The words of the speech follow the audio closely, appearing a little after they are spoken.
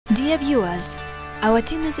Dear viewers, our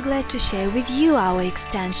team is glad to share with you our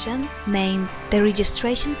extension named the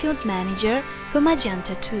Registration Fields Manager for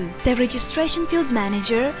Magento 2. The Registration Fields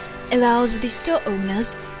Manager allows the store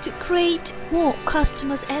owners to create more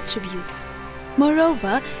customers' attributes.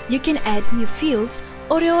 Moreover, you can add new fields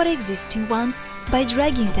or reorder existing ones by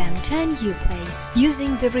dragging them to a new place.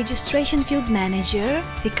 Using the Registration Fields Manager,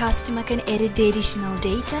 the customer can edit the additional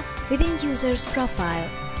data within user's profile.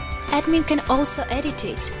 Admin can also edit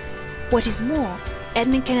it. What is more,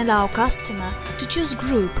 admin can allow customer to choose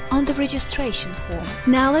group on the registration form.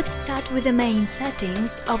 Now let's start with the main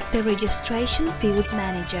settings of the Registration Fields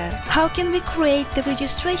Manager. How can we create the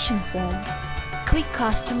registration form? Click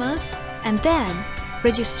Customers and then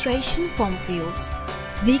Registration Form Fields.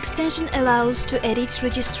 The extension allows to edit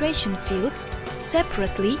registration fields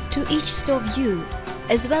separately to each store view,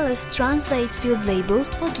 as well as translate fields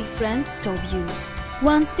labels for different store views.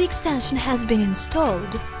 Once the extension has been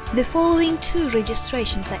installed, the following 2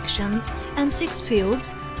 registration sections and 6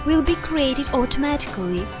 fields will be created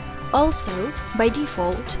automatically. Also, by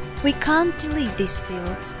default, we can't delete these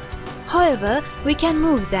fields. However, we can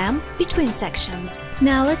move them between sections.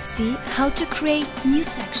 Now let's see how to create new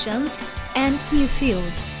sections and new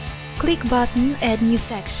fields. Click button Add New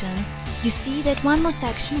Section. You see that one more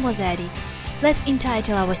section was added. Let's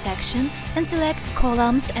entitle our section and select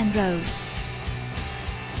Columns and Rows.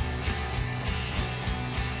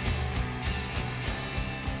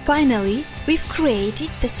 Finally, we've created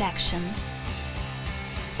the section.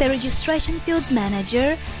 The Registration Fields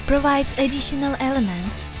Manager provides additional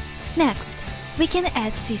elements. Next, we can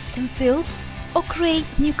add system fields or create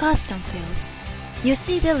new custom fields. You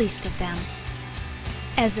see the list of them.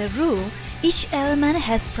 As a rule, each element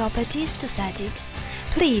has properties to set it.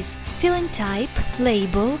 Please fill in type,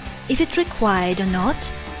 label, if it's required or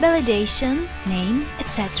not, validation, name,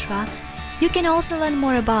 etc. You can also learn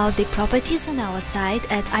more about the properties on our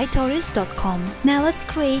site at ITORIS.com. Now let's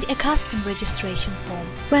create a custom registration form.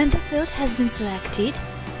 When the field has been selected,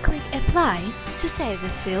 click Apply to save the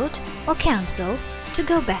field or Cancel to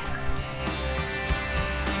go back.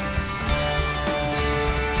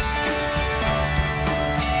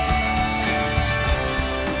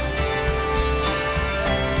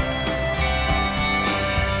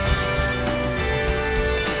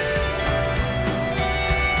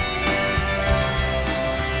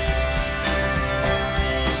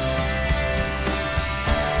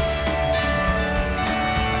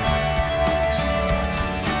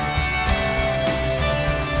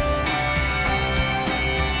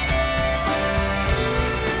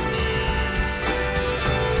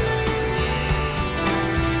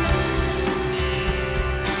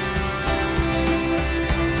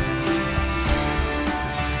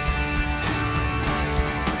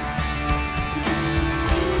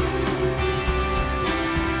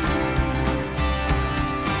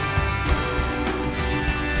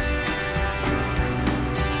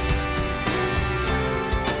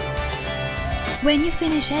 When you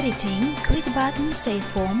finish editing, click button Save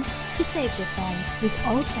Form to save the form with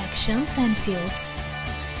all sections and fields.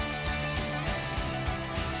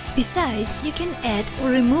 Besides, you can add or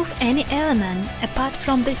remove any element apart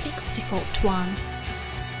from the 6 default one.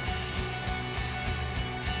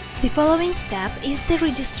 The following step is the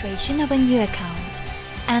registration of a new account.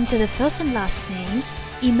 Enter the first and last names,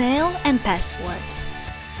 email and password.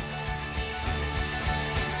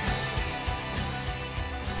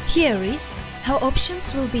 Here is how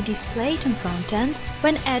options will be displayed on front-end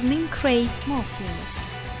when admin creates more fields.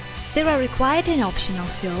 There are required and optional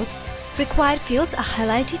fields. Required fields are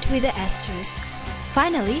highlighted with the asterisk.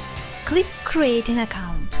 Finally, click Create an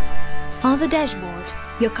account. On the dashboard,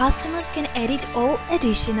 your customers can edit all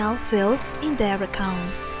additional fields in their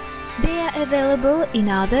accounts. They are available in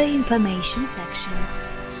Other Information section.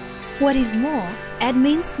 What is more,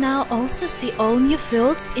 admins now also see all new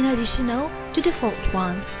fields in addition to default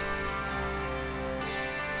ones.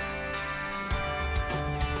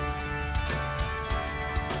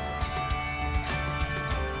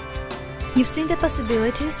 You've seen the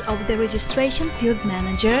possibilities of the Registration Fields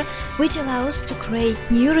Manager, which allows to create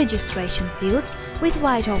new registration fields with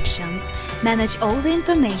wide options, manage all the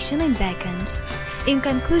information in backend. In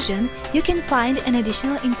conclusion, you can find an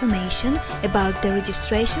additional information about the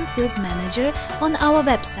Registration Fields Manager on our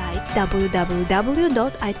website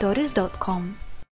www.itoris.com.